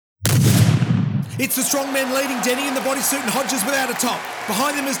It's the strong men leading Denny in the bodysuit and Hodges without a top.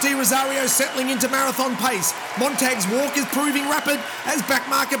 Behind them is Di Rosario settling into marathon pace. Montag's walk is proving rapid as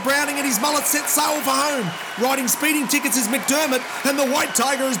backmarker Browning and his mullet set sail for home. Riding speeding tickets is McDermott, and the White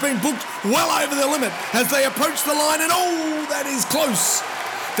Tiger has been booked well over the limit as they approach the line, and oh, that is close.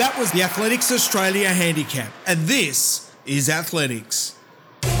 That was the Athletics Australia handicap, and this is Athletics.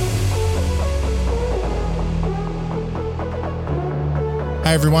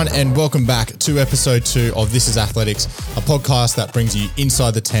 Hey everyone, and welcome back to episode 2 of This is Athletics, a podcast that brings you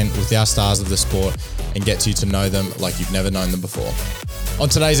inside the tent with our stars of the sport and gets you to know them like you've never known them before. On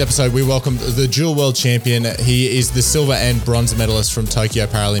today's episode, we welcome the dual world champion. He is the silver and bronze medalist from Tokyo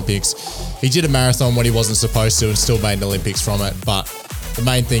Paralympics. He did a marathon when he wasn't supposed to and still made an Olympics from it, but the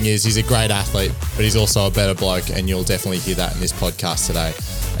main thing is he's a great athlete, but he's also a better bloke, and you'll definitely hear that in this podcast today.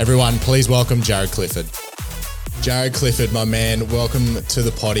 Everyone, please welcome Jaryd Clifford. Jaryd Clifford, my man, welcome to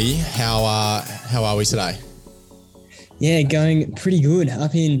the potty. How are we today? Yeah, going pretty good.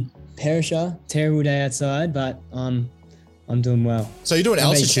 Up in Perisher, terrible day outside, but I'm doing well. So you're doing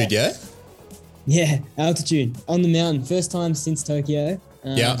altitude, yeah? Yeah, altitude on the mountain. First time since Tokyo.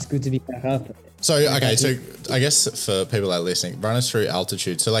 Yeah, it's good to be back up. So okay, so I guess for people that are listening, run us through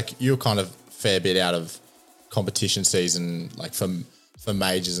altitude. So like you're kind of fair bit out of competition season, like for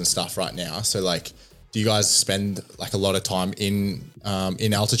majors and stuff right now. So like, do you guys spend like a lot of time in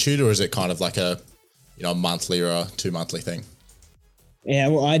altitude, or is it kind of like a monthly or a 2-monthly thing? Yeah,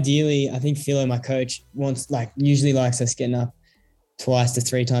 well, ideally, I think Philo, my coach, usually likes us getting up 2 to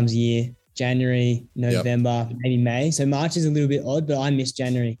 3 times a year. January, November, maybe May. So March is a little bit odd, but I miss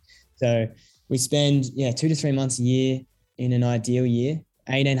January. So we spend 2 to 3 months a year in an ideal year.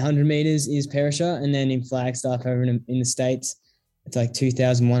 1,800 meters is Perisher, and then in Flagstaff over in the States, it's like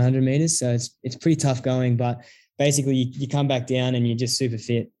 2,100 meters. So it's pretty tough going, but basically you come back down and you're just super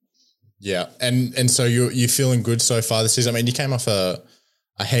fit. Yeah. And so you're feeling good so far this season. I mean, you came off a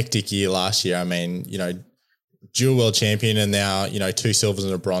hectic year last year. I mean, dual world champion and now, 2 silvers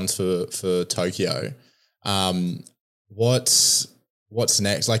and a bronze for Tokyo. What's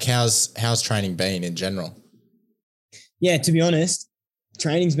next? Like how's training been in general? Yeah, to be honest,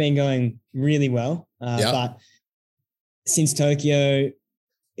 training's been going really well. But since Tokyo,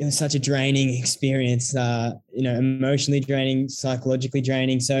 it was such a draining experience, emotionally draining, psychologically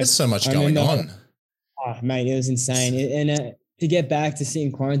draining. So there's so much going on. Oh, mate, it was insane. And to get back to sit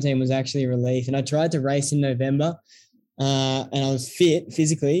in quarantine was actually a relief. And I tried to race in November and I was fit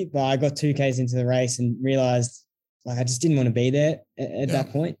physically, but I got 2Ks into the race and realized I just didn't want to be there at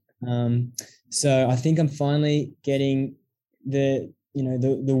that point. So I think I'm finally getting the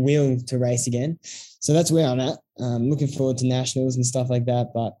will to race again. So that's where I'm at. Looking forward to nationals and stuff like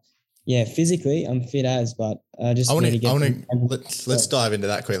that. But yeah, physically I'm fit but I just need to get. Let's dive into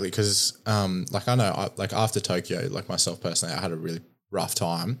that quickly because I know after Tokyo, like myself personally, I had a really rough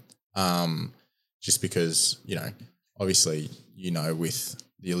time. Just because obviously with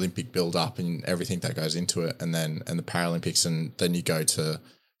the Olympic build up and everything that goes into it, and the Paralympics, and then you go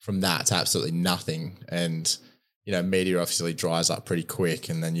from that to absolutely nothing, and media obviously dries up pretty quick,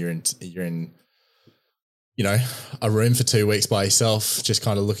 and then you're in a room for 2 weeks by yourself, just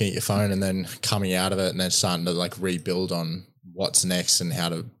kind of looking at your phone, and then coming out of it and then starting to like rebuild on what's next and how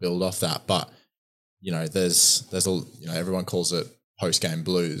to build off that. But there's everyone calls it post-game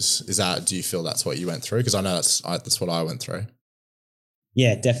blues. Do you feel that's what you went through? Because I know that's what I went through.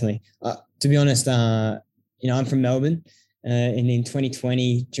 Yeah, definitely. To be honest, I'm from Melbourne, and in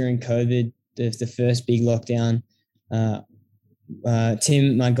 2020 during COVID, the first big lockdown,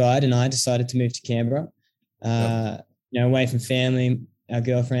 Tim, my guide, and I decided to move to Canberra, away from family, our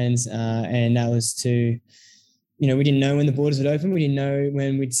girlfriends, and that was to, we didn't know when the borders would open. We didn't know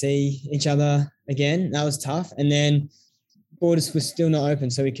when we'd see each other again. That was tough. And then borders were still not open,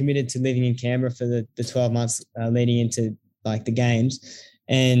 so we committed to living in Canberra for the 12 months leading into like the games.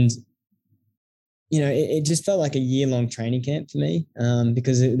 And it just felt like a year-long training camp for me,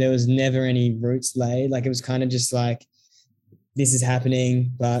 because there was never any roots laid. Like it was kind of just like, this is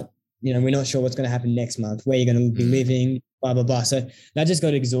happening, but we're not sure what's going to happen next month, where you're going to be living, blah, blah, blah. So that just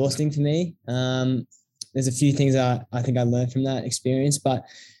got exhausting for me. There's a few things I think I learned from that experience, but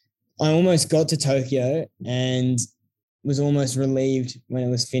I almost got to Tokyo and was almost relieved when it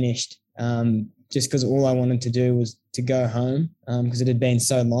was finished, just because all I wanted to do was to go home, because it had been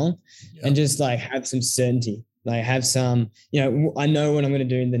so long, and just like have some certainty, like have some, I know what I'm going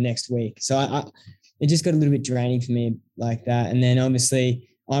to do in the next week. So it just got a little bit draining for me like that. And then obviously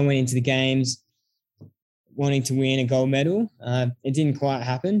I went into the games wanting to win a gold medal. It didn't quite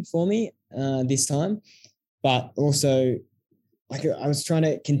happen for me this time, but also like I was trying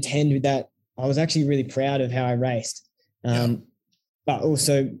to contend with that I was actually really proud of how I raced. But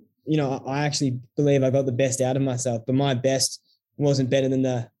also, I actually believe I got the best out of myself, but my best wasn't better than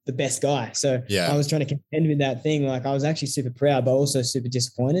the best guy. So I was trying to contend with that thing. Like, I was actually super proud, but also super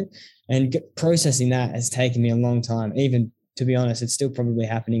disappointed, and processing that has taken me a long time. Even, to be honest, it's still probably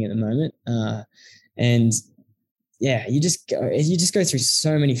happening at the moment. And yeah, you just go through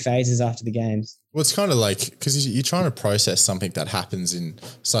so many phases after the games. Well, it's kind of like, because you're trying to process something that happens in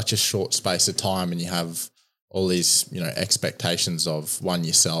such a short space of time, and you have all these, expectations of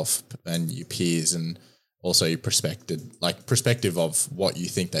yourself and your peers, and also your perspective of what you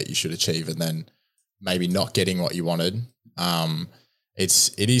think that you should achieve, and then maybe not getting what you wanted.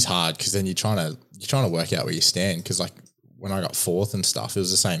 It is hard, because then you're trying to work out where you stand. Because like when I got fourth and stuff, it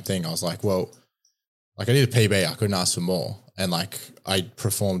was the same thing. I was like, well, like I did a PB, I couldn't ask for more, and like I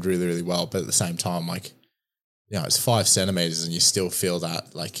performed really, really well. But at the same time, like, it's 5 centimeters, and you still feel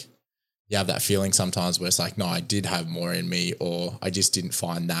that, like, you have that feeling sometimes where it's like, no, I did have more in me, or I just didn't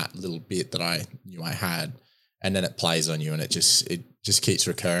find that little bit that I knew I had. And then it plays on you, and it just keeps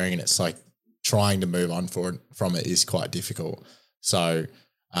recurring. And it's like trying to move on from it is quite difficult. So,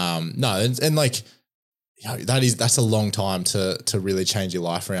 no, and like, that's a long time to really change your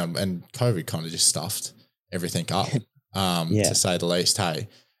life around. And COVID kind of just stuffed everything up, to say the least. Hey,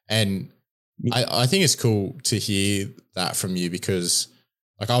 and I think it's cool to hear that from you, because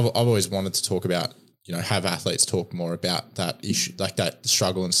like I've always wanted to talk about, have athletes talk more about that issue, like that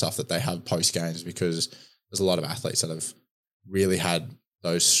struggle and stuff that they have post games, because there's a lot of athletes that have really had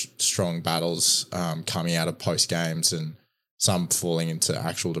those strong battles coming out of post games, and some falling into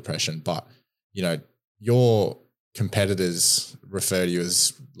actual depression. But, your competitors refer to you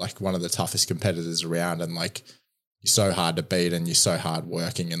as like one of the toughest competitors around, and like you're so hard to beat, and you're so hard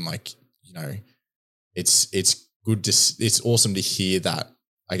working, and like, it's good to, it's awesome to hear that,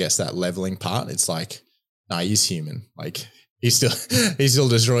 I guess, that leveling part. It's like, no, he's human. Like he still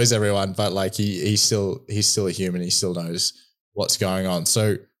destroys everyone, but like he's still a human. He still knows what's going on.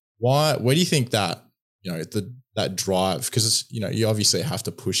 So where do you think that, that drive, because you obviously have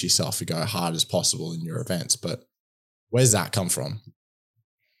to push yourself to go hard as possible in your events, but where's that come from?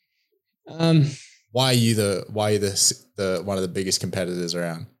 Why are you the one of the biggest competitors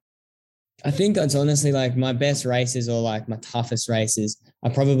around? I think it's honestly like my best races, or like my toughest races,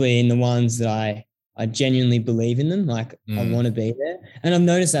 are probably in the ones that I genuinely believe in them. Like I want to be there. And I've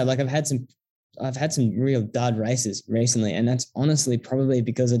noticed that, like I've had some real dud races recently. And that's honestly probably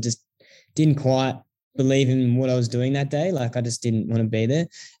because I just didn't quite believe in what I was doing that day. Like I just didn't want to be there.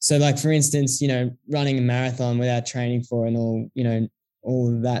 So like, for instance, running a marathon without training for it, and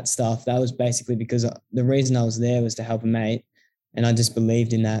all of that stuff, that was basically because the reason I was there was to help a mate. And I just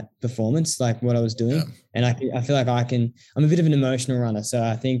believed in that performance, like what I was doing. Yeah. And I feel like I'm a bit of an emotional runner. So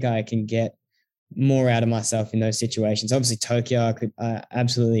I think I can get more out of myself in those situations. Obviously Tokyo, I could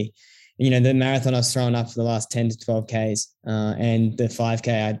absolutely, the marathon I was throwing up for the last 10 to 12 Ks, and the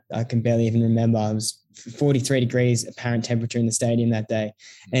 5K, I can barely even remember. I was 43 degrees apparent temperature in the stadium that day.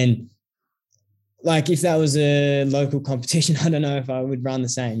 And like, if that was a local competition, I don't know if I would run the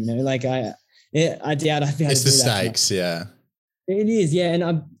same, like I doubt I'd be able to do that. It's the stakes. Yeah. It is, yeah.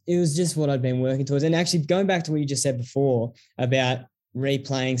 And it was just what I'd been working towards. And actually going back to what you just said before about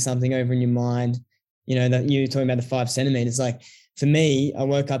replaying something over in your mind, that you were talking about the 5 centimeters. Like for me, I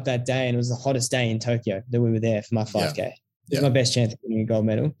woke up that day and it was the hottest day in Tokyo that we were there for my 5K. Yeah. It was my best chance of winning a gold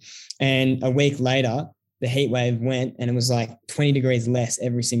medal. And a week later, the heat wave went and it was like 20 degrees less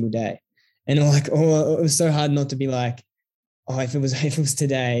every single day. And it was so hard not to be like, if it was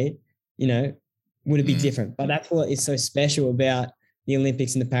today, would it be different? But that's what is so special about the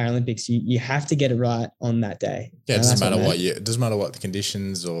Olympics and the Paralympics. You have to get it right on that day. Yeah, it doesn't matter what the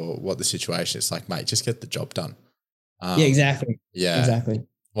conditions or what the situation is. Like, mate, just get the job done. Yeah, exactly. Yeah, exactly.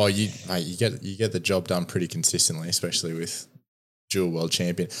 Well, you get the job done pretty consistently, especially with dual world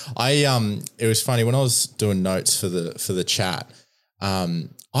champion. It was funny when I was doing notes for the chat.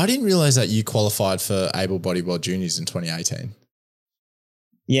 I didn't realize that you qualified for Able Bodied World Juniors in 2018.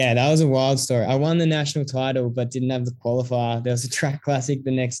 Yeah, that was a wild story. I won the national title, but didn't have the qualifier. There was a track classic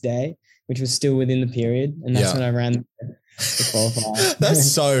the next day, which was still within the period. And that's when I ran the qualifier. That's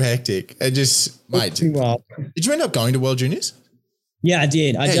so hectic. And just, mate, did you end up going to World Juniors? Yeah, I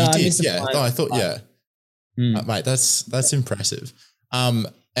did. I did. I thought, mate, that's impressive. And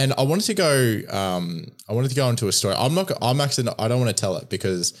I wanted to go into a story. I don't want to tell it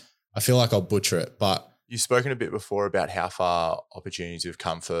because I feel like I'll butcher it, but you've spoken a bit before about how far opportunities have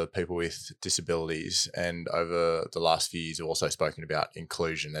come for people with disabilities, and over the last few years, you've also spoken about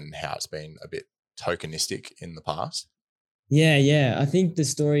inclusion and how it's been a bit tokenistic in the past. Yeah. I think the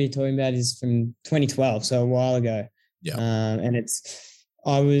story you're talking about is from 2012, so a while ago. Yeah. And it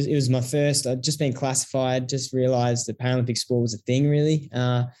was my first, I'd just been classified, just realized that Paralympic sport was a thing really.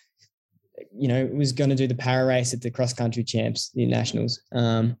 Was going to do the para race at the cross country champs, the nationals.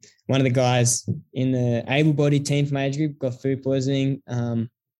 One of the guys in the able-bodied team from my age group got food poisoning.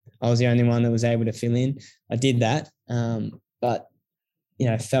 I was the only one that was able to fill in. I did that. But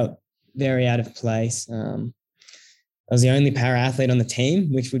felt very out of place. I was the only para athlete on the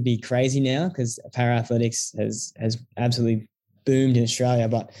team, which would be crazy now because para athletics has absolutely boomed in Australia.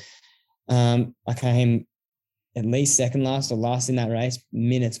 But I came at least second last or last in that race,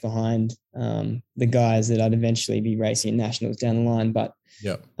 minutes behind the guys that I'd eventually be racing in nationals down the line. But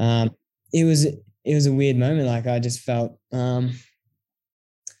it was a weird moment. Like I just felt, I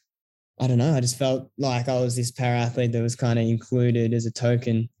don't know. I just felt like I was this para athlete that was kind of included as a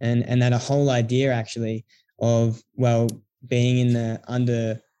token, and that a whole idea actually of, well, being in the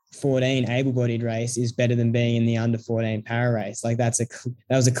under 14 able-bodied race is better than being in the under 14 para race. Like that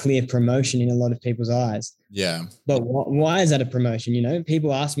was a clear promotion in a lot of people's eyes. Yeah. But why is that a promotion?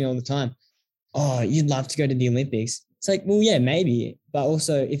 People ask me all the time, oh, you'd love to go to the Olympics. It's like, well, yeah, maybe. But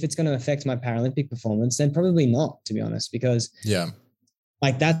also if it's going to affect my Paralympic performance, then probably not, to be honest, because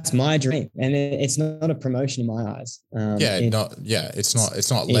like that's my dream, and it's not a promotion in my eyes. It's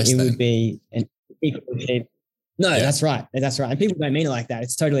not less it than. It would be an equal achievement. No, that's right. That's right. And people don't mean it like that.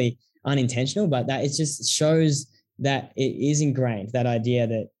 It's totally unintentional, but that it just shows that it is ingrained, that idea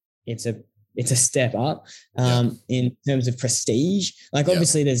that it's a step up in terms of prestige. Like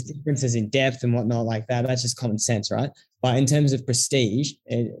obviously there's differences in depth and whatnot like that. That's just common sense, right? But in terms of prestige,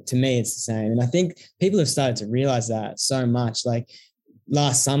 to me, it's the same. And I think people have started to realize that so much. Like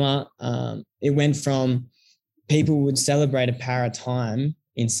last summer, it went from people would celebrate a para time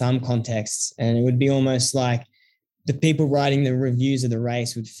in some contexts, and it would be almost like the people writing the reviews of the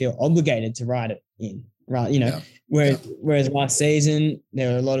race would feel obligated to write it in, right? Whereas last season,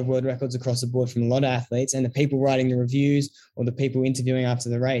 there were a lot of world records across the board from a lot of athletes, and the people writing the reviews or the people interviewing after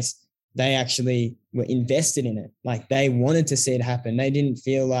the race, they actually were invested in it. Like they wanted to see it happen. They didn't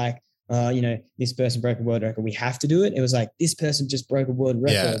feel like, this person broke a world record, we have to do it. It was like, this person just broke a world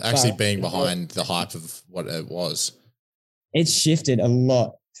record. Yeah, actually being behind the hype of what it was. It's shifted a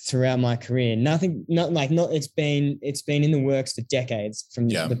lot throughout my career. It's been in the works for decades from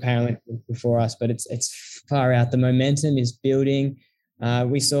the Paralympics before us, but it's far out. The momentum is building.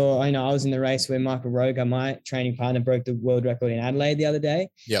 We saw, I was in the race where Michael Roger, my training partner, broke the world record in Adelaide the other day.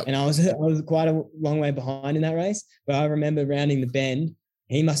 Yep. And I was quite a long way behind in that race, but I remember rounding the bend,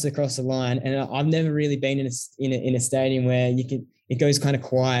 he must have crossed the line. And I've never really been in a stadium where it goes kind of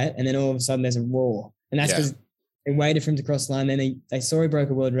quiet and then all of a sudden there's a roar. And that's because they waited for him to cross the line. Then they saw he broke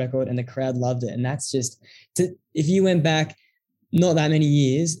a world record and the crowd loved it. And that's just, if you went back not that many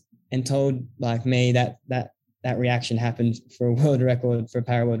years and told like me that reaction happened for a world record, for a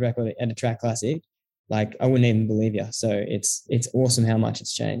para world record at a track classic, like I wouldn't even believe you. So it's awesome how much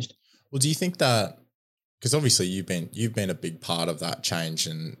it's changed. Well, do you think that, because obviously you've been a big part of that change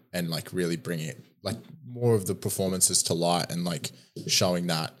and like really bringing like more of the performances to light and like showing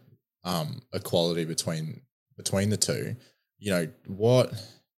that equality between the two,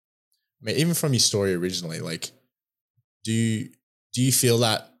 even from your story originally, like, do you feel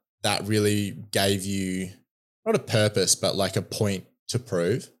that really gave you not a purpose, but like a point to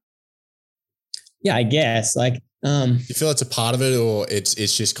prove? Yeah, I guess like, do you feel it's a part of it or it's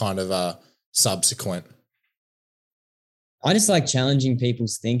just kind of a subsequent? I just like challenging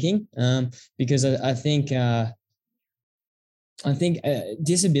people's thinking because I think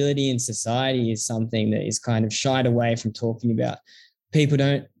disability in society is something that is kind of shied away from talking about. People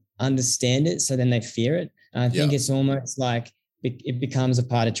don't understand it, so then they fear it. And I think it's almost like it becomes a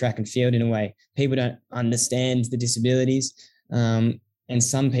part of track and field in a way. People don't understand the disabilities, and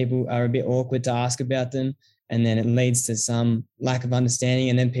some people are a bit awkward to ask about them, and then it leads to some lack of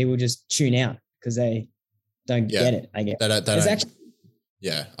understanding, and then people just tune out because they don't get it, I guess. I know what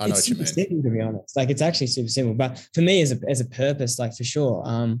you mean. It's simple, to be honest. Like it's actually super simple. But for me as a purpose, like for sure,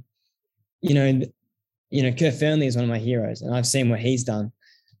 Kurt Fearnley is one of my heroes and I've seen what he's done.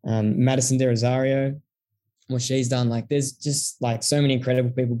 Madison De Rosario, what she's done. Like there's just like so many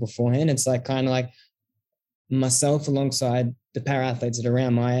incredible people beforehand. It's like kind of like myself alongside the para athletes that are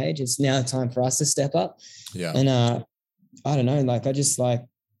around my age. It's now time for us to step up. Yeah. And I don't know, like I just like,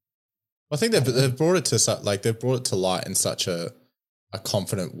 I think they've brought it to light in such a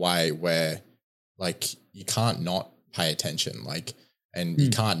confident way where like you can't not pay attention, like, and you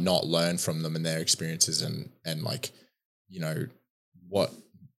can't not learn from them and their experiences and like, what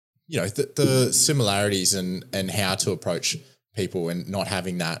the similarities and how to approach people and not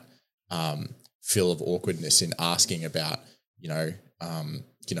having that feel of awkwardness in asking about, your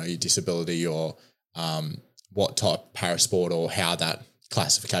disability or what type of parasport or how that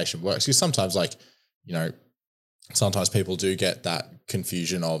classification works. Because sometimes sometimes people do get that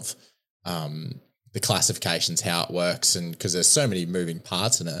confusion of the classifications, how it works, and because there's so many moving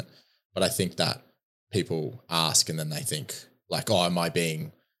parts in it. But I think that people ask and then they think like, oh, am I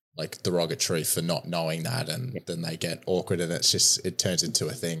being like derogatory for not knowing that? And then they get awkward and it turns into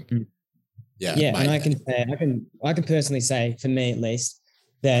a thing. Yeah. Yeah. And I can personally say, for me at least,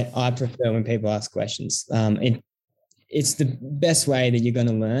 that I prefer when people ask questions. It's the best way that you're going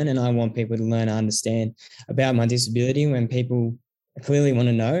to learn. And I want people to learn and understand about my disability when people clearly want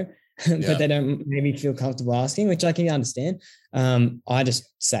to know, but they don't maybe feel comfortable asking, which I can understand. I just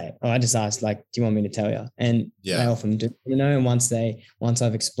say it. I just ask, like, do you want me to tell you? And they often do, and once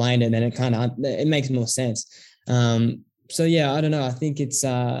I've explained it, then it makes more sense. So yeah, I don't know. I think it's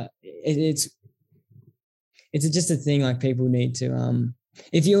just a thing like people need to,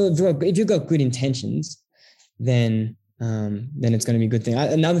 if you've got good intentions, then it's going to be a good thing.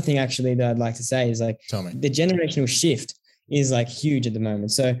 Another thing actually that I'd like to say is like the generational shift is like huge at the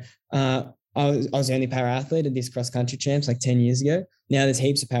moment. So I was the only para athlete at this cross country champs like 10 years ago. Now there's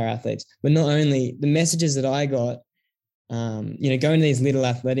heaps of para athletes, but not only the messages that I got, going to these little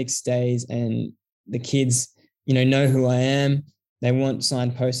athletics days and the kids, know who I am. They want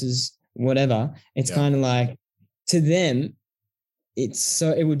signed posters, whatever. It's kind of like to them,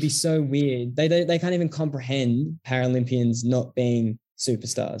 it would be so weird. They can't even comprehend Paralympians not being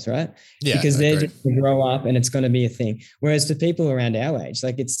superstars, right? Yeah, because they're just going to grow up and it's going to be a thing. Whereas for people around our age,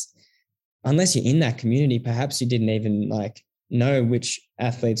 like unless you're in that community, perhaps you didn't even like know which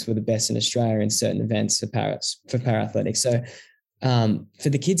athletes were the best in Australia in certain events for para-athletics. So for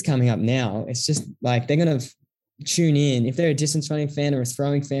the kids coming up now, it's just like they're going to tune in. If they're a distance running fan or a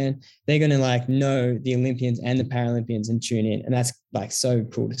throwing fan, they're going to like know the Olympians and the Paralympians and tune in. And that's like so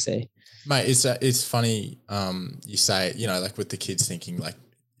cool to see. Mate, it's funny you say, like with the kids thinking like,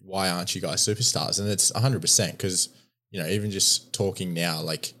 why aren't you guys superstars? And it's 100% because, even just talking now,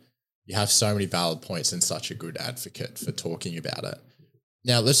 like you have so many valid points and such a good advocate for talking about it.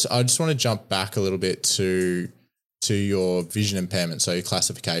 Now I just want to jump back a little bit to your vision impairment, so your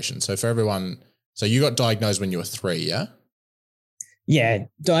classification. So for everyone, so you got diagnosed when you were 3, yeah? Yeah,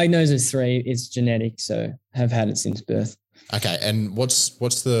 diagnosed as 3. It's genetic, so have had it since birth. Okay, and what's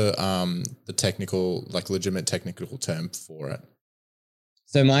the technical, like legitimate technical term for it?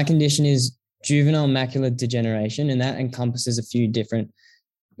 So my condition is juvenile macular degeneration, and that encompasses a few different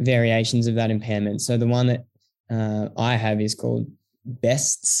variations of that impairment. So the one that I have is called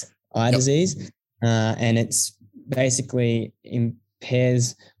Best's eye disease, and it's basically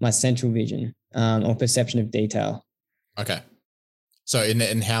impairs my central vision or perception of detail. Okay. So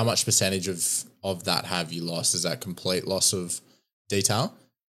in how much percentage of that have you lost? Is that complete loss of detail?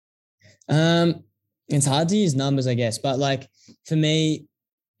 It's hard to use numbers, I guess, but like for me,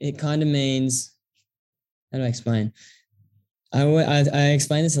 it kind of means, how do I explain? I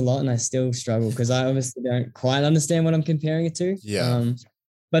explain this a lot and I still struggle because I obviously don't quite understand what I'm comparing it to. Yeah.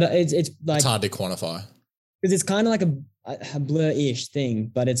 But it's like, it's hard to quantify because it's kind of like a blur-ish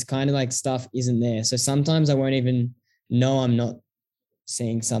thing, but it's kind of like stuff isn't there. So sometimes I won't even know I'm not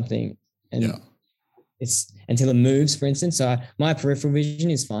seeing something and it's until it moves, for instance. So my peripheral vision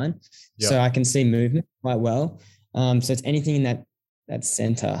is fine. So I can see movement quite well. So it's anything in that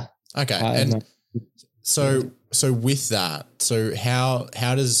center. Okay. And so with that, so how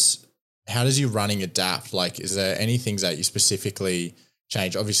does your running adapt? Like, is there any things that you specifically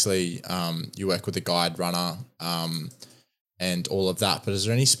change? Obviously, you work with a guide runner, and all of that, but is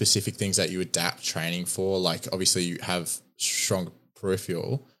there any specific things that you adapt training for? Like, obviously you have strong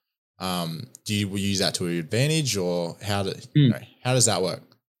peripheral. Do you use that to your advantage, or how does that work?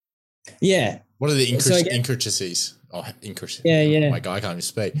 Yeah. What are the intricacies? Oh, intricacies. Yeah. Oh my God, I can't even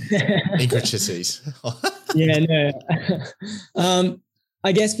speak. Intricacies.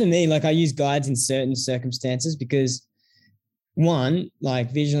 I guess for me, like I use guides in certain circumstances because one,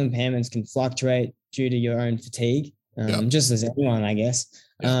 like visual impairments can fluctuate due to your own fatigue, just as anyone, I guess.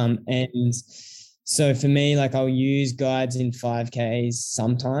 And so for me, like I'll use guides in 5Ks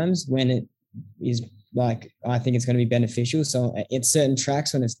sometimes when it is like, I think it's going to be beneficial. So at certain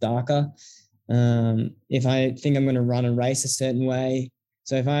tracks when it's darker, if I think I'm going to run a race a certain way.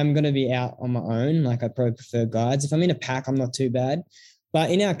 So if I'm going to be out on my own, like I probably prefer guides. If I'm in a pack, I'm not too bad.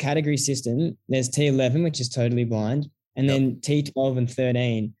 But in our category system, there's T11, which is totally blind. And then T12 and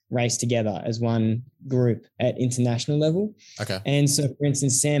 13 race together as one group at international level. Okay. And so, for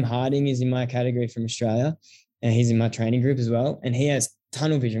instance, Sam Harding is in my category from Australia, and he's in my training group as well. And he has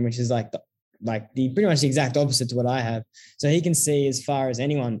tunnel vision, which is like the pretty much the exact opposite to what I have. So he can see as far as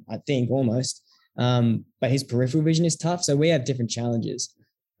anyone, I think, almost. But his peripheral vision is tough. So we have different challenges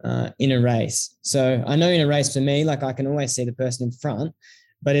in a race. So I know in a race for me, like I can always see the person in front,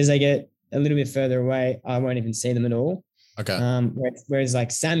 but as I get a little bit further away, I won't even see them at all. Okay. Whereas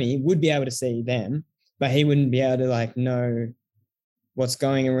like Sammy would be able to see them, but he wouldn't be able to like know what's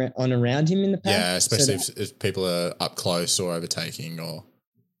going on around him in the pack. Yeah, especially if people are up close or overtaking or.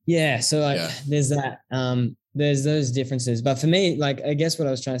 Yeah. So like there's that, there's those differences. But for me, like, I guess what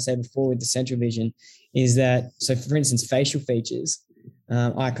I was trying to say before with the central vision is that, so for instance, facial features,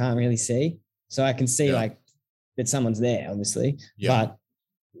 I can't really see. So I can see like that someone's there, obviously, but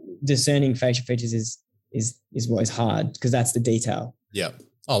discerning facial features is what is hard because that's the detail. Yeah.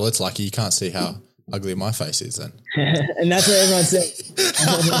 Oh, well, it's lucky you can't see how ugly my face is then. And that's what everyone says.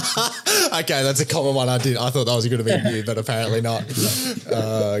 Okay, that's a common one. I thought that was going to be you, but apparently not.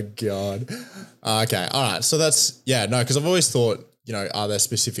 Oh, God. Okay, all right. So that's, because I've always thought, are there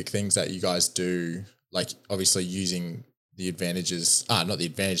specific things that you guys do, like obviously using the advantages, not the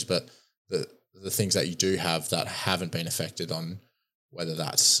advantage, but the things that you do have that haven't been affected on whether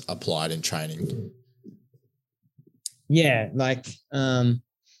that's applied in training? Yeah, like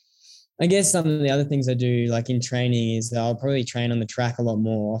I guess some of the other things I do like in training is I'll probably train on the track a lot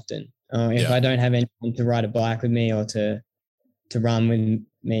more often. If I don't have anyone to ride a bike with me or to run with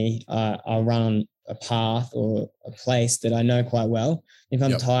me, I'll run on a path or a place that I know quite well. If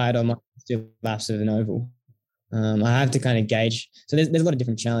I'm tired, I might do laps of an oval. I have to kind of gauge. So there's a lot of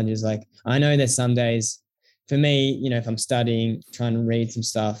different challenges. Like I know there's some days for me, if I'm studying, trying to read some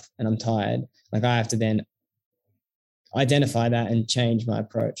stuff and I'm tired, like I have to then identify that and change my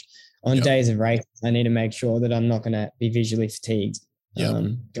approach. On days of race, I need to make sure that I'm not going to be visually fatigued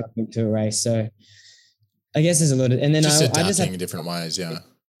going into a race. So I guess there's a lot of, and then I just have in different ways. Yeah.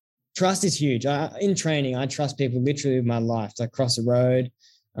 Trust is huge. In training, I trust people literally with my life. Like cross the road.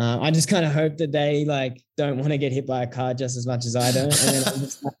 I just kind of hope that they like don't want to get hit by a car just as much as I don't. And then I'm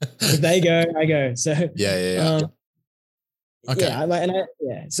just like, if they go, I go. So okay.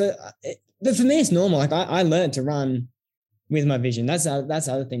 But for me, it's normal. Like I learned to run with my vision. That's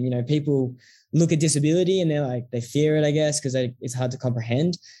the other thing. People look at disability and they're like, they fear it, I guess, because it's hard to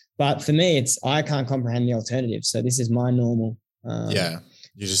comprehend. But for me, I can't comprehend the alternative. So this is my normal. You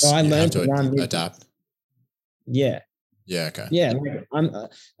learned to run adapt. Yeah. Yeah. Okay. Yeah.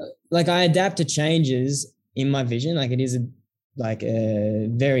 Like I adapt to changes in my vision. Like it is a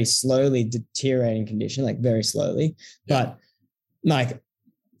very slowly deteriorating condition, like very slowly. But like,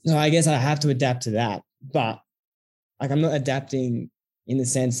 so I guess I have to adapt to that. But like I'm not adapting in the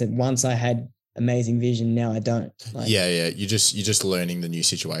sense that once I had amazing vision, now I don't. Like, You're just learning the new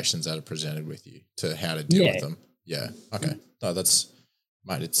situations that are presented with you to how to deal with them. Yeah. Okay. No, that's,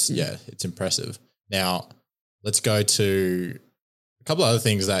 mate, it's impressive. Now let's go to a couple of other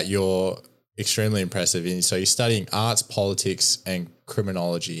things that you're extremely impressive in. So you're studying arts, politics, and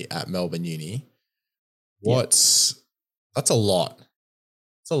criminology at Melbourne Uni. That's a lot.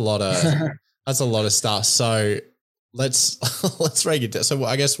 That's a lot of stuff. So let's break it down. So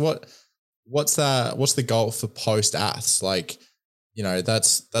I guess what's the goal for post aths? Like,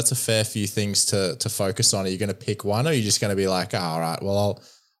 that's a fair few things to focus on. Are you going to pick one, or are you just going to be like, all right, well,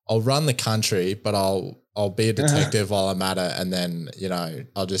 I'll run the country, but I'll be a detective while I'm at it, and then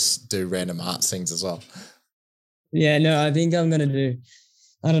I'll just do random arts things as well. Yeah, no, I think I'm going to do.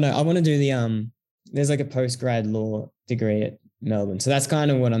 I don't know. I want to do the There's like a postgrad law degree at Melbourne, so that's kind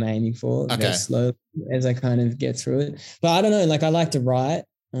of what I'm aiming for. Okay. Slowly as I kind of get through it, but I don't know. Like I like to write.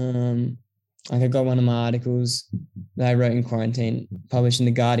 Like I got one of my articles that I wrote in quarantine, published in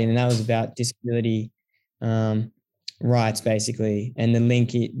The Guardian, and that was about disability rights, basically. And the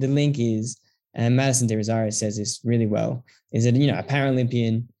link is, and Madison De Rosario says this really well, is that, a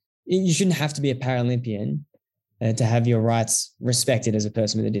Paralympian, you shouldn't have to be a Paralympian to have your rights respected as a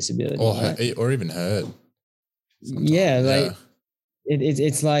person with a disability. Or even heard.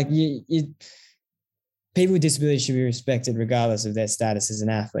 It's like people with disabilities should be respected regardless of their status as an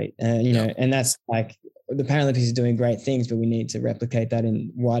athlete. And that's like the Paralympics are doing great things, but we need to replicate that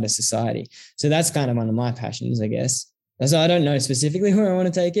in wider society. So that's kind of one of my passions, I guess. So I don't know specifically where I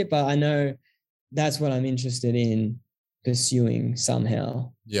want to take it, but I know that's what I'm interested in pursuing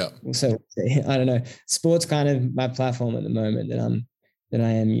somehow. Yeah. So I don't know. Sport's kind of my platform at the moment that I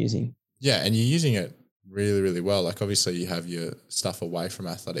am using. Yeah. And you're using it really, really well. Like obviously you have your stuff away from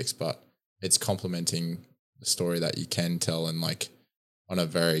athletics, but it's complementing the story that you can tell, and like on a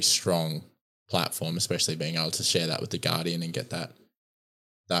very strong platform, especially being able to share that with the Guardian and get that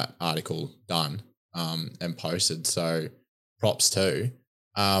article done and posted. So props too.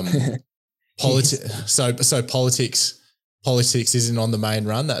 So politics isn't on the main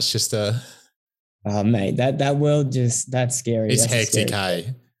run. That's just oh mate, that world that's scary. It's that's hectic,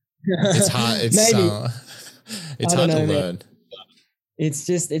 hey. It's hard. It's it's hard to learn.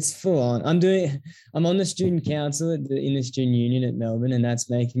 It's full on. I'm on the student council in the student union at Melbourne, and that's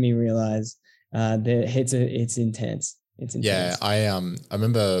making me realize that it's intense. It's intense. Yeah, I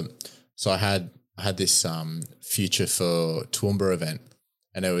remember. So I had this Future for Toowoomba event,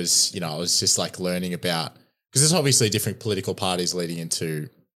 and it was, I was just like learning about, because there's obviously different political parties leading into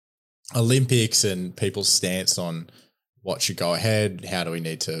Olympics and people's stance on what should go ahead, how do we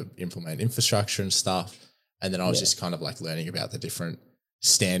need to implement infrastructure and stuff. And then I was just kind of like learning about the different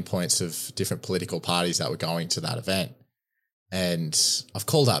standpoints of different political parties that were going to that event. And I've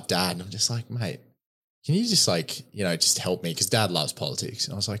called up Dad and I'm just like, mate, can you just like, just help me? Because Dad loves politics.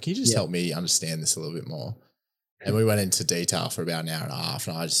 And I was like, can you just help me understand this a little bit more? And we went into detail for about an hour and a half.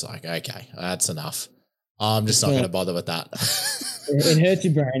 And I was just like, okay, that's enough. I'm just not going to bother with that. It hurts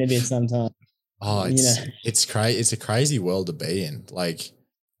your brain a bit sometimes. Oh, it's crazy. It's a crazy world to be in. Like,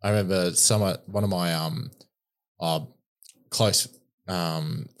 I remember one of my close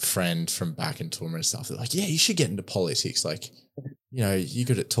friend from back in Toowoomba and stuff. They're like, yeah, you should get into politics. Like, you're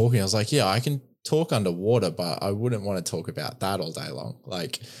good at talking. I was like, yeah, I can talk underwater, but I wouldn't want to talk about that all day long.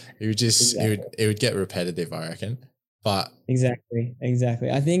 Like, it would just it would get repetitive, I reckon. But exactly.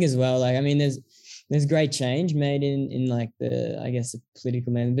 I think as well, like, I mean, there's great change made in like the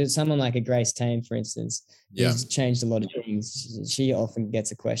political man. There's someone like a Grace Tame, for instance, who's changed a lot of things. She often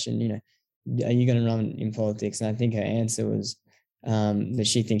gets a question, are you going to run in politics? And I think her answer was that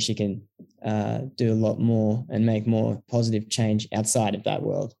she thinks she can do a lot more and make more positive change outside of that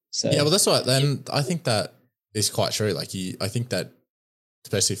world. So yeah, well, that's right. Then I think that is quite true. Like, I think that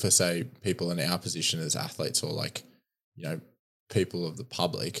especially for, say, people in our position as athletes or like, people of the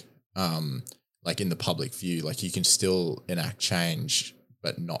public, like in the public view, like you can still enact change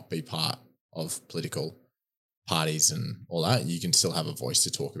but not be part of political parties and all that. You can still have a voice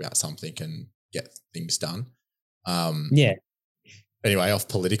to talk about something and get things done. Anyway, off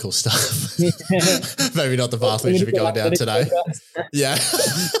political stuff. Maybe not the path we should be going down today. Yeah.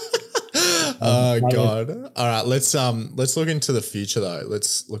 Oh God. All right. Let's look into the future though.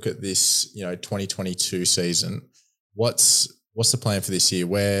 Let's look at this, 2022 season. What's the plan for this year?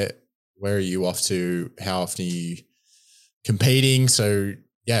 Where are you off to? How often are you competing? So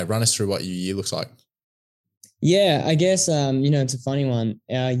yeah, run us through what your year looks like. Yeah, I guess, it's a funny one.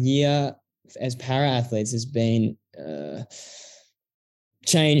 Our year as para-athletes has been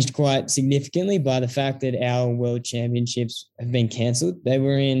changed quite significantly by the fact that our world championships have been cancelled. They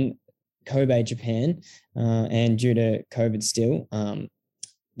were in Kobe, Japan, and due to COVID still,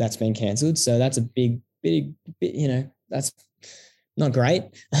 that's been cancelled. So that's a big, that's not great.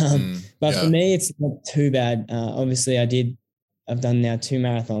 But for me, it's not too bad. Obviously, I've done now 2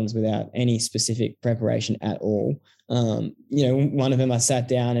 marathons without any specific preparation at all. One of them I sat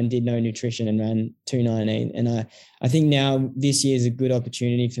down and did no nutrition and ran 2:19. And I think now this year is a good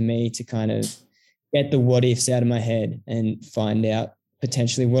opportunity for me to kind of get the what ifs out of my head and find out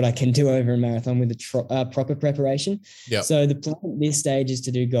potentially what I can do over a marathon with a proper preparation. Yep. So the plan at this stage is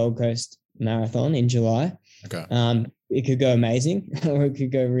to do Gold Coast Marathon in July. Okay. It could go amazing or it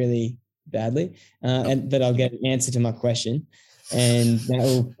could go really badly. But I'll get an answer to my question. And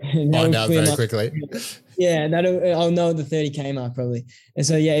that'll find out very quickly. Yeah, I'll know the 30K mark probably. And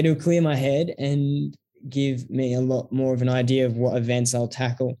so yeah, it'll clear my head and give me a lot more of an idea of what events I'll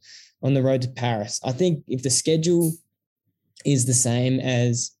tackle on the road to Paris. I think if the schedule is the same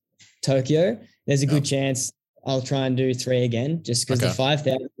as Tokyo, there's a good chance I'll try and do 3 again, just because the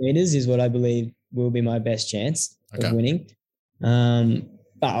 5,000 meters is what I believe will be my best chance of winning. But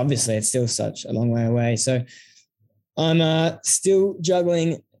obviously it's still such a long way away. So I'm still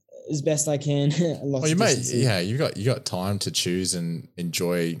juggling as best I can. You got time to choose and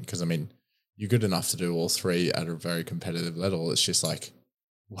enjoy, because I mean, you're good enough to do all 3 at a very competitive level. It's just like,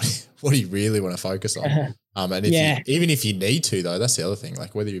 what do you really want to focus on? And even if you need to, though, that's the other thing.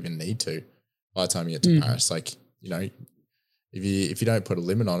 Like, whether you even need to, by the time you get to Paris, like, if you don't put a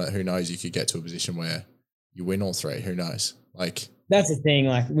limit on it, who knows? You could get to a position where you win all 3. Who knows? Like, that's the thing.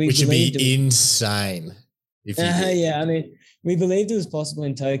 Like, which would be insane. I mean, we believed it was possible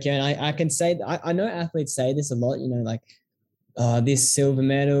in Tokyo, and I can say that I know athletes say this a lot. Like, this silver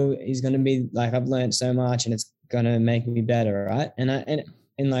medal is going to be like, I've learned so much, and it's going to make me better, right? And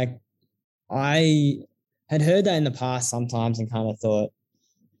I had heard that in the past sometimes and kind of thought,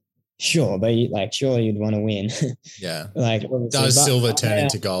 sure, but surely you'd want to win. Yeah. Like, does silver turn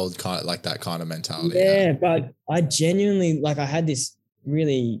into gold, kind of like that kind of mentality? Yeah, but I genuinely, I had this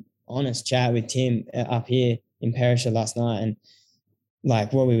really honest chat with Tim up here in Perisher last night, and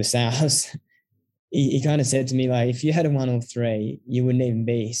what we were saying, he kind of said to me, if you had won all three, you wouldn't even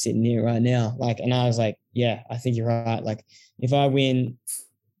be sitting here right now. And I was like, yeah, I think you're right. If I win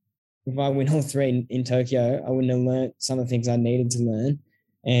all three in Tokyo, I wouldn't have learned some of the things I needed to learn.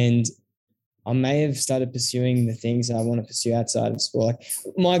 And I may have started pursuing the things that I want to pursue outside of sport.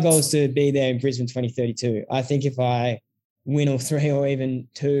 My goal is to be there in Brisbane 2032. I think if I win all three or even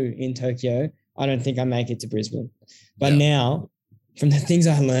two in Tokyo, I don't think I make it to Brisbane. But now, from the things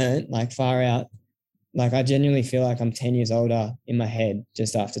I learned, far out, I genuinely feel like I'm 10 years older in my head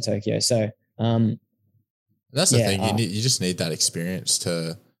just after Tokyo. So that's the thing. You just need that experience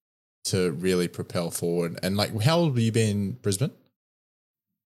to really propel forward. And how old will you be in Brisbane?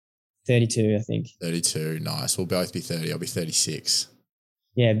 32, I think. 32, nice. We'll both be 30. I'll be 36.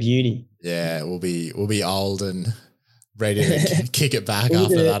 Yeah, beauty. Yeah, we'll be old and ready to kick it back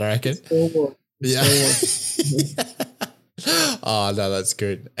after that, I reckon. Yeah. Oh no, that's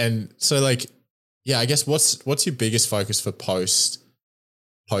good. And so I guess what's your biggest focus for post?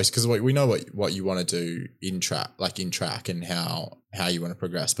 Because we know what you want to do in track and how you want to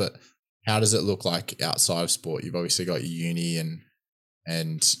progress, but how does it look like outside of sport? You've obviously got your uni and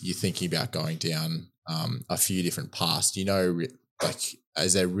you're thinking about going down a few different paths. Do you know,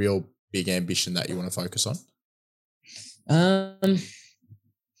 is there a real big ambition that you want to focus on?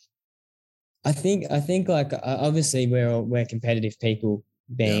 I think obviously we're competitive people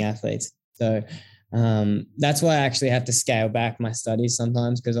being athletes. So that's why I actually have to scale back my studies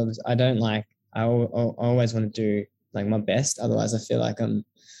sometimes, because I don't I always want to do my best. Otherwise I feel like I'm,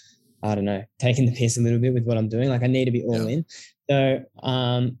 I don't know, taking the piss a little bit with what I'm doing. I need to be all in. So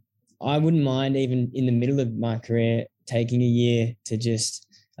I wouldn't mind even in the middle of my career taking a year to just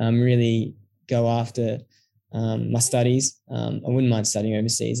really go after my studies. I wouldn't mind studying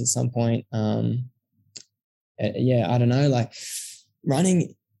overseas at some point. I don't know,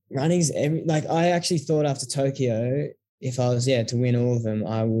 running's I actually thought after Tokyo, if I was to win all of them,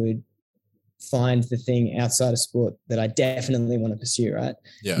 I would find the thing outside of sport that I definitely want to pursue, right?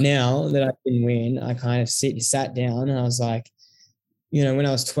 Yeah. Now that I didn't win, I kind of sat down and I was like, when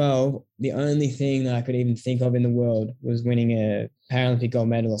I was 12, the only thing that I could even think of in the world was winning a Paralympic gold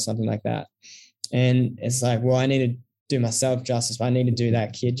medal or something like that. And it's I need to do myself justice, but I need to do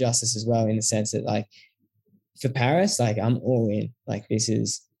that kid justice as well, in the sense that for Paris, I'm all in. This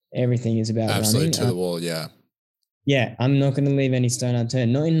is, everything is about absolutely running. To the wall. Yeah. Yeah. I'm not going to leave any stone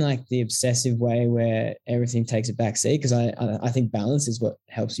unturned, not in the obsessive way where everything takes a back seat. Cause I think balance is what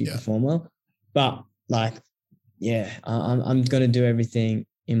helps you perform well. But I'm going to do everything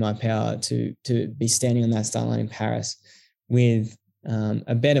in my power to be standing on that start line in Paris with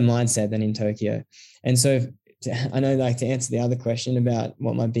a better mindset than in Tokyo. And so I know, to answer the other question about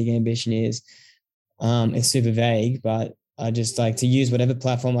what my big ambition is, it's super vague, but I just like to use whatever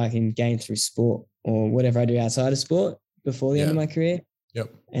platform I can gain through sport or whatever I do outside of sport before the end of my career.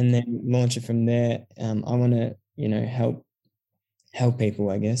 Yep. And then launch it from there. I want to, help people,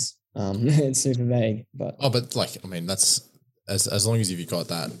 I guess. It's super vague, but that's as long as you've got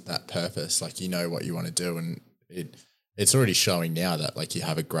that purpose, what you want to do, and it's already showing now that you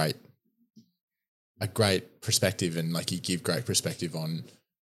have a great perspective, and you give great perspective on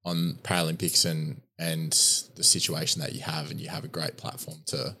Paralympics and the situation that you have, and you have a great platform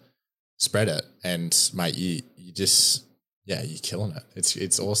to spread it. And mate, you just you're killing it.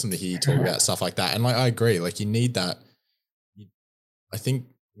 It's awesome to hear you talk about stuff like that. And I agree, you need that. I think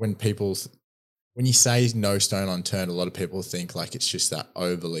when you say no stone unturned, a lot of people think it's just that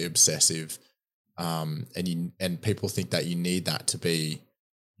overly obsessive, and people think that you need that to be,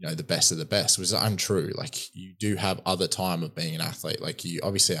 the best of the best, which is untrue. You do have other time of being an athlete. You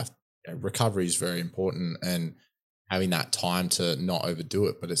obviously have, recovery is very important, and having that time to not overdo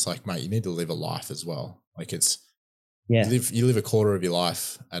it. But it's mate, you need to live a life as well. You live a quarter of your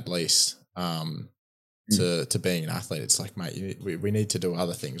life at least, to being an athlete. It's mate, we need to do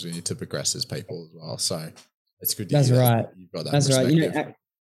other things. We need to progress as people as well. So it's good. That's right. You've got that. That's right.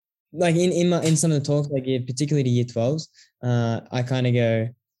 In some of the talks I give, particularly to year 12s, I kind of go,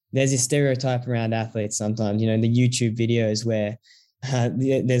 there's this stereotype around athletes sometimes, the YouTube videos where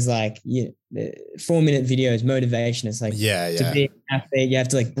there's 4-minute videos, motivation. It's to be an athlete, you have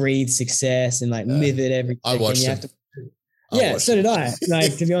to breathe success and live it every day. I watched them. So did I,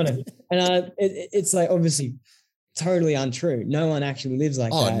 to be honest. And it's obviously totally untrue. No one actually lives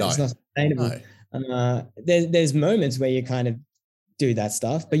like that. No. It's not sustainable. there's moments where you kind of do that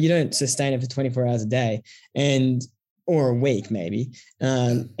stuff, but you don't sustain it for 24 hours a day or a week maybe.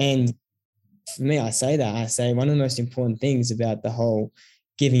 And for me, I say one of the most important things about the whole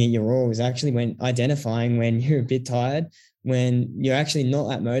giving it your all is actually when identifying when you're a bit tired, when you're actually not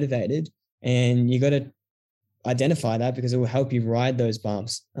that motivated, and you got to identify that because it will help you ride those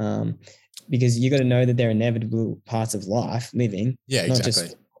bumps. Because you got to know that they're inevitable parts of life, living. Yeah, exactly. Not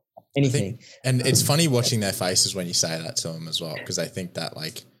just anything. And it's funny watching their faces when you say that to them as well, because they think that,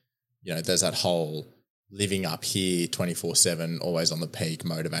 like, you know, there's that whole living up here 24/7, always on the peak,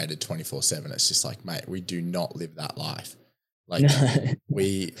 motivated 24/7. It's just like, mate, we do not live that life. Like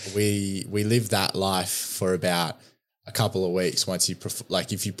we live that life for about a couple of weeks once you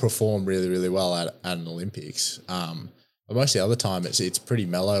if you perform really, really well at an Olympics. But most of the other time it's pretty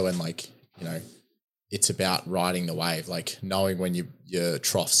mellow, and, like, you know, it's about riding the wave, like knowing when your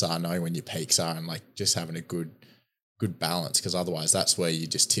troughs are, knowing when your peaks are, and, like, just having a good balance, because otherwise that's where you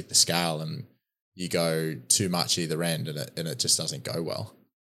just tip the scale and you go too much either end, and it just doesn't go well.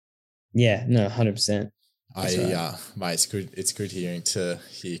 Yeah, no, 100%. Mate, it's good hearing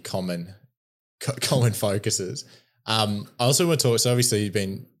common focuses. I also want to talk. So obviously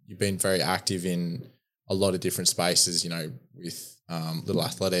you've been very active in a lot of different spaces, you know, with Little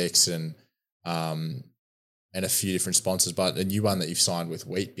Athletics and a few different sponsors, but a new one that you've signed with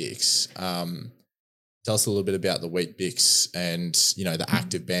Wheat Bix. Tell us a little bit about the Wheat Bix and, you know, the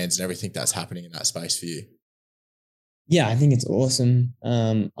active bands and everything that's happening in that space for you. Yeah, I think it's awesome.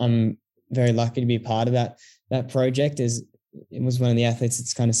 I'm very lucky to be part of that project, as it was one of the athletes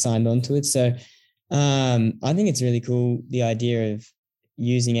that's kind of signed on to it. So I think it's really cool, the idea of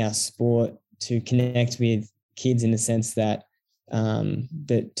using our sport to connect with kids, in the sense that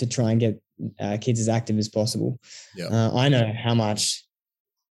to try and get kids as active as possible. Yeah. I know how much,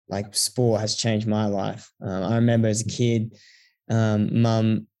 like, sport has changed my life. I remember as a kid,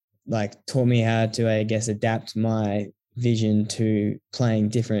 mum, like, taught me how to, I guess, adapt my vision to playing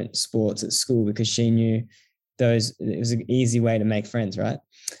different sports at school, because she knew it was an easy way to make friends, right?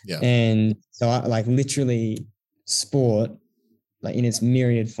 Yeah. And so I, like, literally sport, like, in its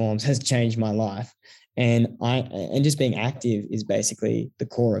myriad forms, has changed my life. And just being active is basically the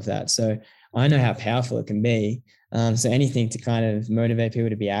core of that. So I know how powerful it can be. So anything to kind of motivate people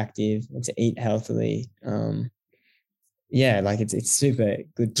to be active and to eat healthily. Like, it's super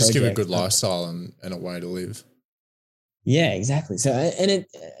good. Just give a good lifestyle and a way to live. Yeah, exactly. So, and it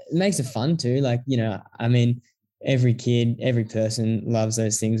makes it fun too. Like, you know, I mean, every kid, every person loves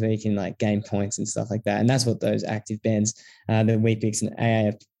those things where you can, like, gain points and stuff like that. And that's what those active bands, the Wheat Bix and AA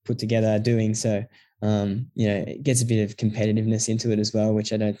have put together, are doing. So, you know, it gets a bit of competitiveness into it as well,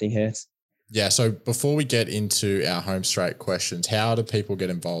 which I don't think hurts. Yeah. So before we get into our home straight questions, how do people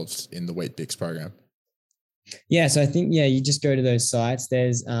get involved in the Wheat Bix program? Yeah. So I think, you just go to those sites.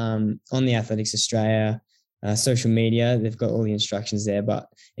 There's on the Athletics Australia social media, they've got all the instructions there. But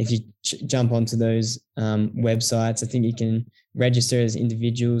if you jump onto those websites, I think you can register as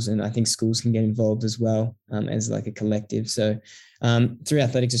individuals, and I think schools can get involved as well, as like a collective. So through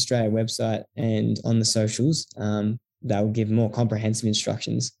Athletics Australia website and on the socials, that will give more comprehensive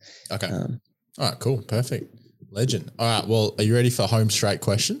instructions. Okay. All right, cool. Perfect. Legend. All right. Well, are you ready for home straight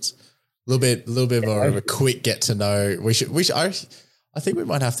questions? A little bit more of a quick get to know. I think we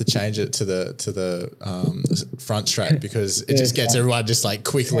might have to change it to the front straight, because it just gets everyone just, like,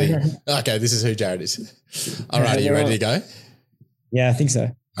 quickly. Okay, this is who Jaryd is. All right, are you ready to go? Yeah, I think so.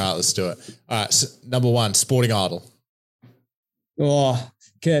 All right, let's do it. All right, so number one, sporting idol. Oh,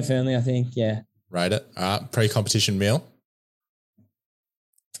 Kurt Fearnley, I think. Yeah. Rate it. All right, pre-competition meal.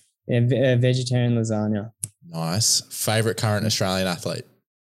 Yeah, vegetarian lasagna. Nice. Favorite current Australian athlete.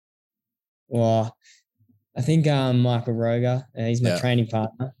 Well, I think Michael Roger. He's my training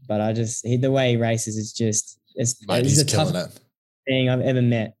partner, but the way he races is just he's the toughest thing I've ever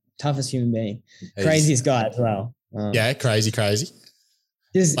met. Toughest human being. Craziest guy as well. Crazy.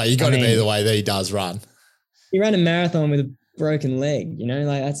 Like, you got to be the way that he does run. He ran a marathon with a broken leg. You know,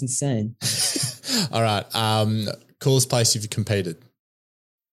 like, that's insane. All right. Coolest place you've competed.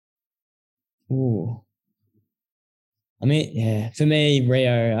 Ooh. I mean, for me,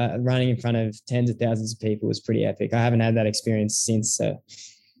 Rio, running in front of tens of thousands of people was pretty epic. I haven't had that experience since. So.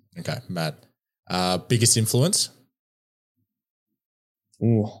 Okay, mad. Biggest influence?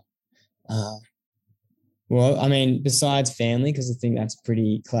 Ooh. Well, I mean, besides family, because I think that's a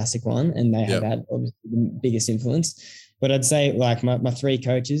pretty classic one, and they have had obviously the biggest influence. But I'd say, like, my three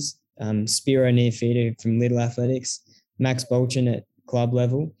coaches, Spiro Neofita from Little Athletics, Max Bolchin at club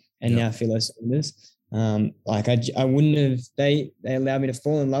level, and now Philo Saunders. Like I wouldn't have, they allowed me to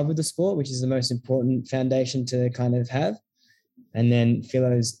fall in love with the sport, which is the most important foundation to kind of have. And then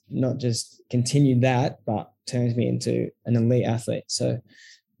Philo's not just continued that, but turns me into an elite athlete. So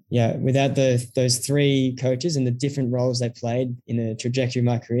yeah, without those three coaches and the different roles they played in the trajectory of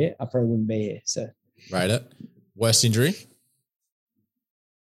my career, I probably wouldn't be here. So rate it. Worst injury?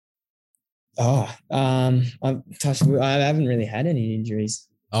 I haven't really had any injuries.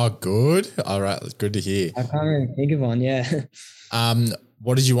 Oh, good. All right. Good to hear. I can't really think of one. Yeah.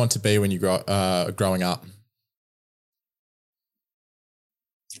 What did you want to be when you growing up?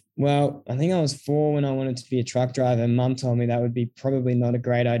 Well, I think I was 4 when I wanted to be a truck driver. Mum told me that would be probably not a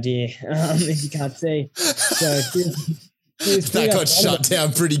great idea if you can't see. So that got shut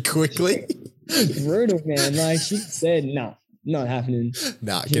down pretty quickly. Brutal, man. Like she said, no, not happening.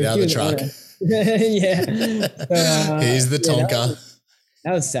 Nah, get out of the truck. Yeah. So, here's the Tonka.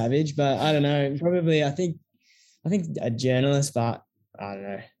 That was savage, but I don't know. Probably, I think a journalist, but I don't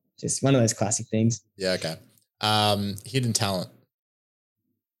know. Just one of those classic things. Yeah. Okay. Hidden talent.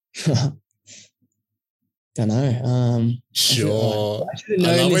 Don't know. Sure.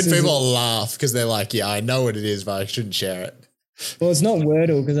 I love when people laugh because they're like, yeah, I know what it is, but I shouldn't share it. Well, it's not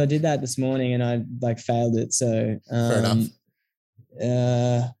Wordle because I did that this morning and I failed it. So fair enough.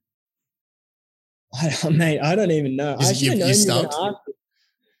 Mate, I don't even know. You stumped?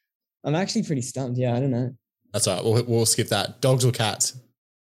 I'm actually pretty stumped. Yeah, I don't know. That's all right. We'll skip that. Dogs or cats?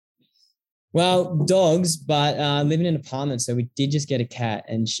 Well, dogs, but living in an apartment, so we did just get a cat,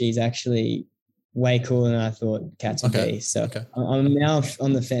 and she's actually way cooler than I thought cats would be. So I'm now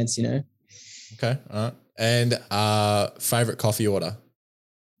on the fence, you know. Okay, all right. And favorite coffee order?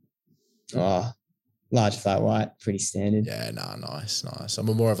 Oh, large, flat white, pretty standard. Yeah, nice. I'm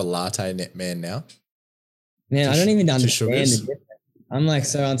more of a latte man now. Man, I don't even understand the difference. I'm like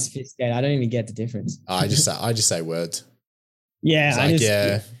so unsophisticated. I don't even get the difference. I just say words.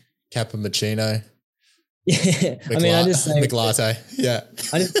 Yeah, cappuccino. Yeah, I just say McLatte. Yeah.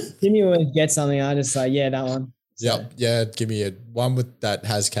 I just give me always get something. I just say, yeah, that one. So, yep. Yeah. Give me one that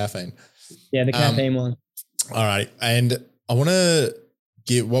has caffeine. Yeah, the caffeine one. All right. And I want to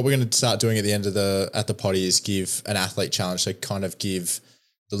give what we're going to start doing at the end of the potty is give an athlete challenge. So kind of give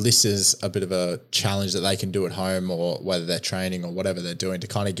the listeners a bit of a challenge that they can do at home or whether they're training or whatever they're doing to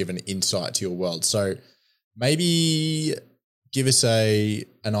kind of give an insight to your world. So maybe give us an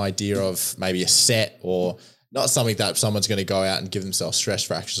idea of maybe a set or not something that someone's going to go out and give themselves stress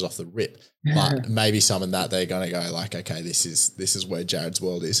fractures off the rip, but maybe something that they're going to go like, okay, this is where Jaryd's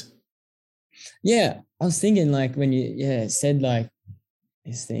world is. Yeah. I was thinking like when you said like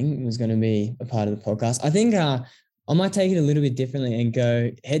this thing was going to be a part of the podcast, I think I might take it a little bit differently and go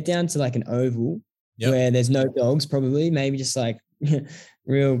head down to like an oval where there's no dogs, probably maybe just like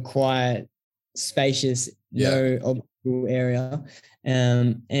real quiet, spacious, no obstacle area,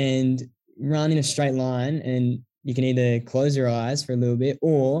 and run in a straight line. And you can either close your eyes for a little bit,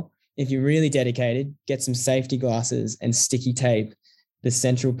 or if you're really dedicated, get some safety glasses and sticky tape the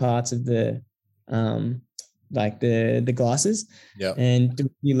central parts of the like the glasses, and do a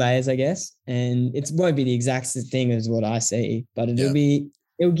few layers, I guess. And it won't be the exact thing as what I see, but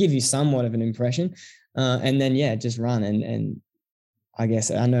it'll give you somewhat of an impression. And then just run and I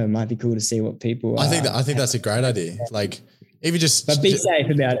guess I know it might be cool to see what people. I think that's a great idea. Like if you but be safe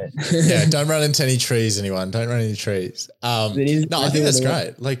about it. Yeah, don't run into any trees, anyone. Don't run into trees. I think that's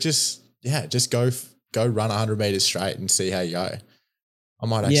great. Like just go run 100 meters straight and see how you go. I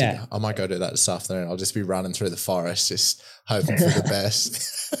might go do that this afternoon. I'll just be running through the forest, just hoping for the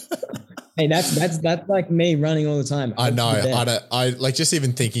best. Hey, that's like me running all the time. I know. I like just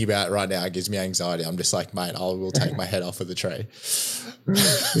even thinking about it right now, it gives me anxiety. I'm just like, mate, I will take my head off of the tree.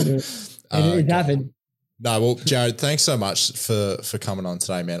 It happened. No, well, Jaryd, thanks so much for coming on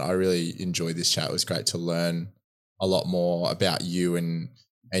today, man. I really enjoyed this chat. It was great to learn a lot more about you and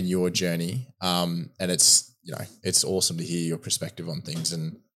your journey. And it's awesome to hear your perspective on things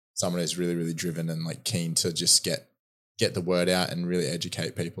and someone who's really, really driven and like keen to just get the word out and really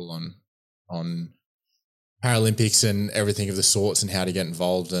educate people on Paralympics and everything of the sorts and how to get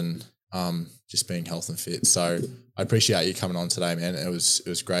involved and just being health and fit. So I appreciate you coming on today, man. It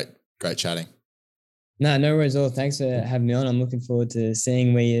was great chatting. No worries at all. Thanks for having me on. I'm looking forward to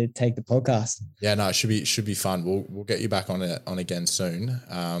seeing where you take the podcast. Yeah, no, it should be fun. We'll get you back on again soon.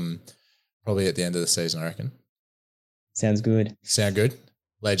 Probably at the end of the season, I reckon. Sound good?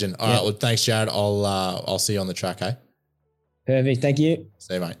 Legend. All right. Well, thanks, Jaryd. I'll see you on the track, eh? Perfect. Thank you.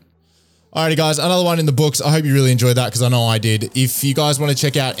 See you, mate. Alrighty, guys, another one in the books. I hope you really enjoyed that because I know I did. If you guys want to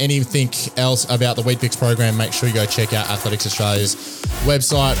check out anything else about the Wheat Picks program, make sure you go check out Athletics Australia's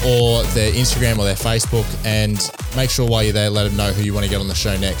website or their Instagram or their Facebook, and make sure while you're there, let them know who you want to get on the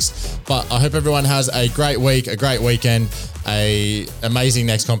show next. But I hope everyone has a great week, a great weekend, a amazing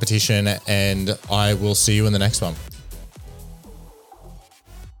next competition, and I will see you in the next one.